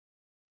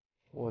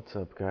What's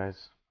up,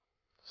 guys?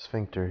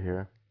 Sphincter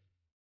here.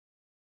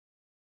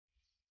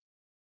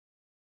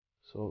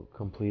 So,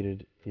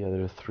 completed the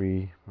other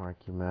 3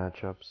 marquee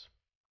matchups.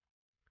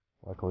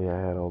 Luckily, I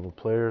had all the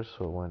players,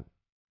 so it went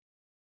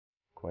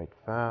quite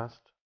fast.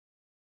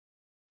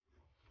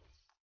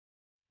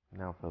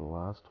 Now for the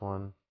last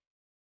one.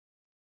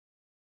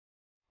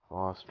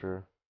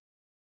 Foster.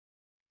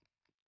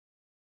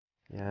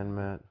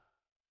 Yanmet.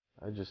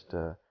 I just,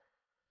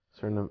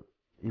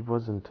 he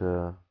wasn't,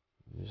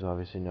 he's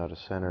obviously not a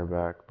center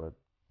back, but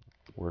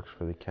works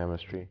for the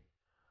chemistry.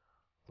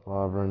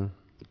 Lovren.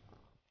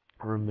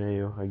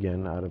 Romeo,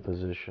 again, out of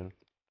position.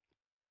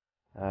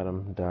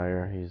 Adam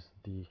Dyer, he's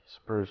the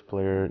Spurs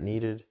player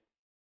needed.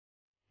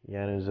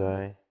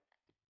 Januzaj,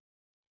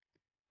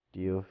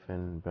 Diouf,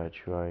 and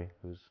Batshuayi,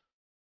 who's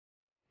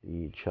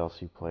the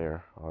Chelsea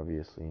player,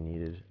 obviously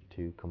needed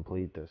to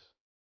complete this.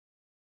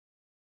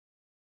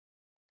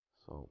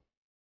 So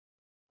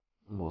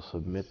we'll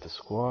submit the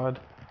squad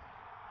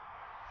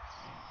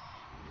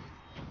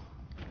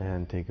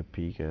and take a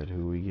peek at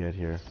who we get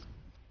here.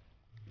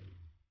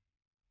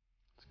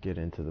 Let's get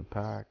into the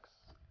packs.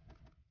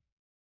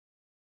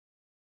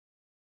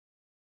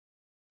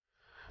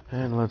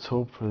 And let's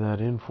hope for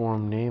that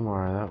informed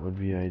Neymar. That would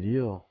be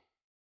ideal.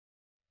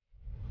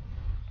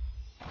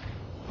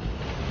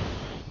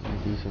 A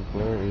decent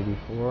player,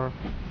 84.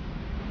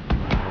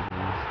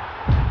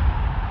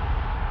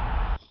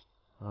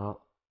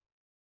 Well,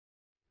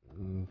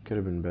 could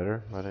have been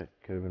better, but it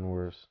could have been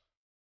worse.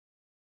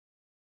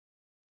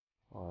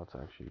 Oh, that's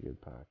actually a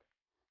good pack.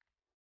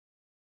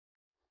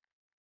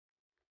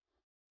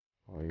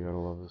 Oh, you gotta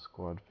love the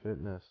squad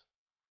fitness.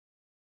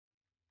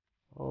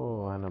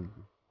 Oh, and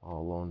a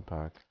lone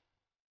pack.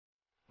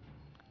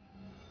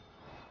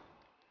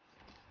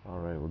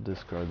 Alright, we'll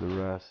discard the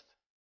rest.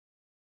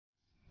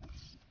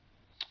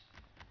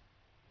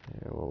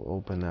 Yeah, we'll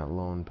open that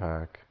lone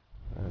pack.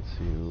 Let's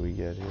see who we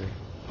get here.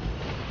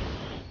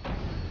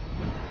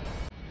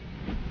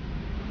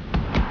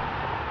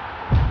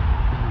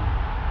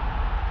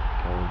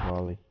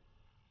 Kelly.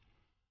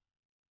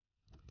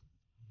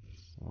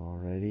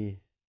 Alrighty.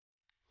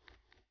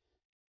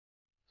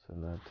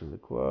 Send that to the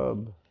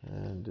club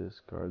and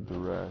discard the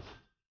rest.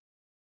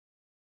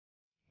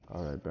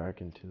 Alright, back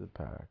into the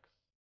packs.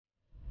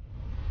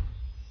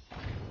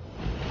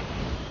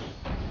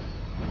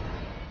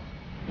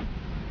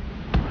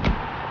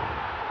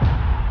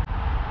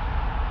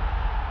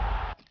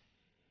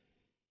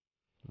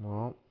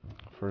 Well,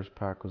 first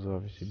pack was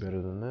obviously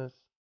better than this.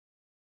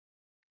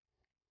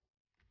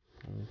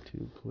 Only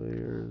 2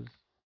 players.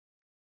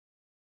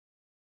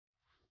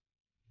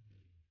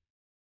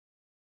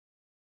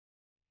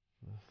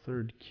 The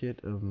third kit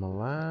of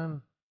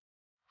Milan.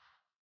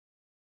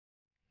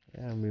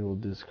 And we will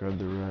discard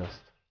the rest.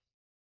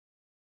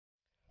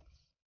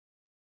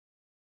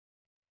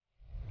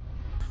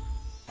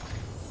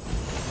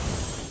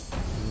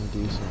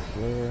 Decent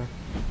player.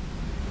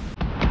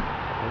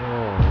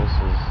 Oh, this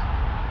is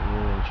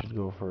really should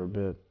go for a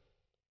bit.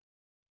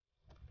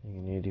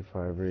 An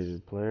 85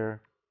 rated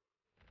player.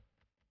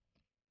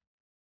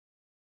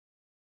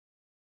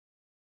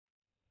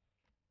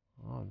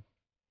 Oh,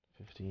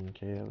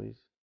 15k at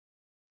least.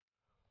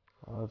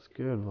 Oh, that's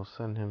good. We'll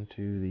send him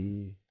to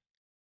the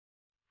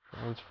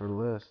transfer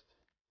list.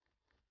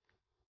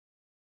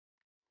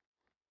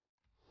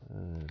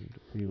 And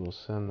we will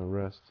send the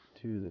rest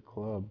to the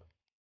club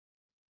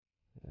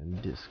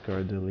and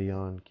discard the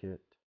Leon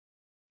kit.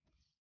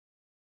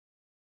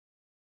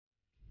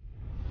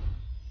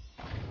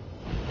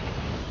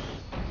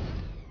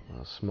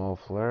 A small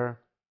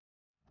flare.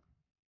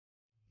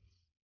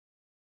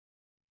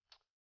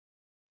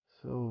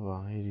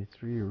 Silva,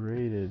 83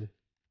 rated.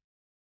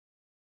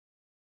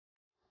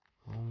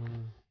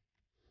 Send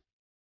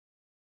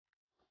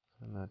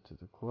that to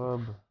the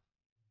club.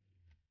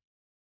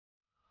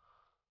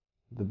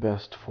 The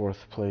best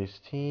 4th place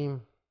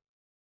team.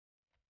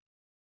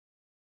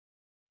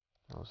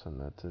 I'll send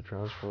that to the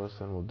transfer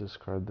list and we'll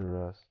discard the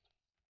rest.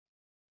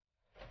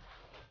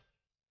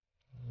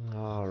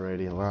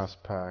 Alrighty,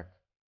 last pack.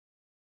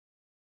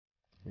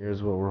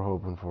 Here's what we're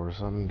hoping for.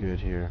 Something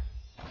good here.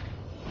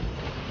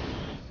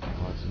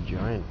 Oh, it's a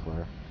giant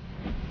flare.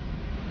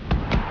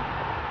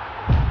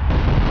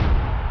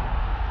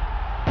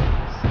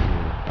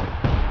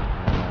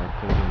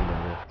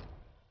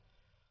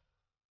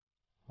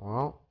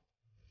 Well,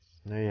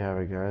 there you have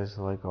it, guys.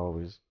 Like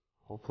always,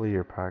 hopefully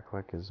your pack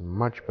luck is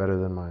much better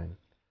than mine.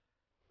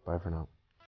 Bye for now.